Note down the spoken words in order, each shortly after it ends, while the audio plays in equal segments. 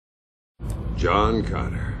John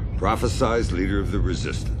Connor, prophesized leader of the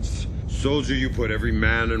Resistance. Soldier, you put every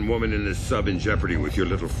man and woman in this sub in jeopardy with your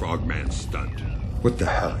little frogman stunt. What the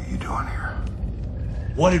hell are you doing here?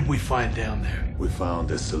 What did we find down there? We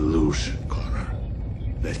found a solution, Connor,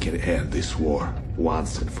 that can end this war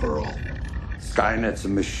once and for all. Skynet's a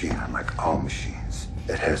machine, like all machines.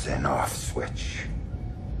 It has an off switch.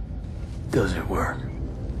 Does it work?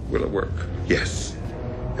 Will it work? Yes.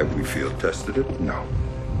 Have we field tested it? No.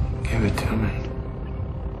 Give it to me.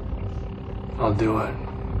 I'll do it.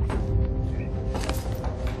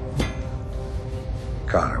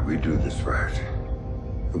 Connor, we do this right.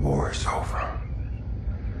 The war is over.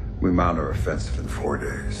 We mount our offensive in 4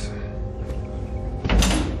 days.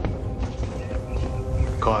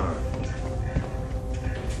 Connor,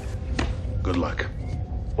 good luck.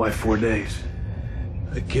 Why 4 days?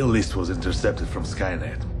 A kill list was intercepted from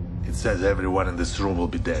Skynet. It says everyone in this room will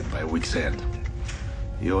be dead by week's end.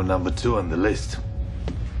 You're number 2 on the list.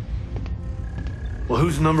 Well,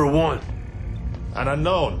 who's number 1? An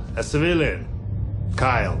unknown, a civilian.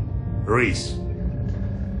 Kyle Reese.